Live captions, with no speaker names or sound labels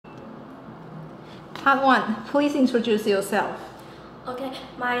Part 1. Please introduce yourself. Okay,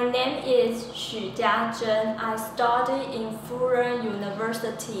 my name is Chia-Chen. I study in Furen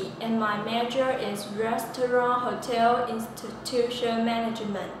University and my major is Restaurant Hotel Institution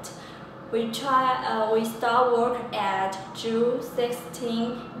Management. We start work at June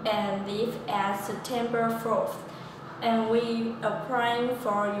 16 and leave at September 4th. And we applying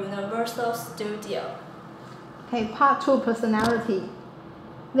for Universal Studio. Okay, Part 2. Personality.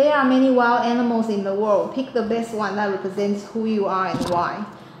 There are many wild animals in the world. Pick the best one that represents who you are and why.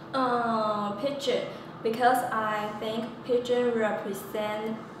 Pigeon, because I think pigeon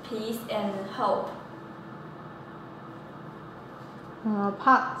represent peace and hope.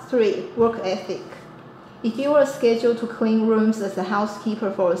 Part 3. Work ethic. If you were scheduled to clean rooms as a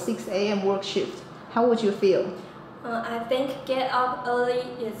housekeeper for a 6 a.m. work shift, how would you feel? I think get up early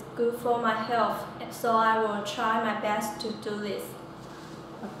is good for my health, so I will try my best to do this.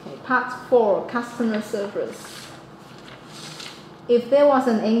 Okay, Part 4. Customer service. If there was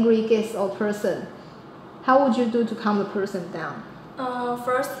an angry guest or person, how would you do to calm the person down?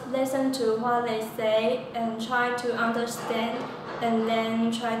 First, listen to what they say and try to understand, and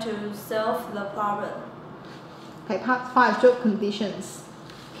then try to solve the problem. Okay, Part 5. Job conditions.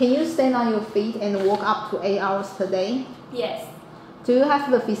 Can you stand on your feet and walk up to 8 hours per day? Yes. Do you have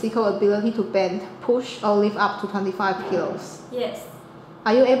the physical ability to bend, push, or lift up to 25 kilos? Yes.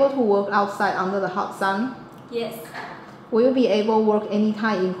 Are you able to work outside under the hot sun? Yes. Will you be able to work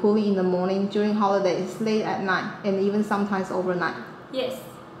anytime, including in the morning, during holidays, late at night, and even sometimes overnight? Yes.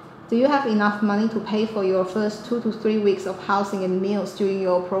 Do you have enough money to pay for your first 2 to 3 weeks of housing and meals during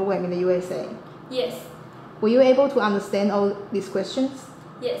your program in the USA? Yes. Were you able to understand all these questions?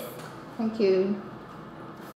 Yes. Thank you.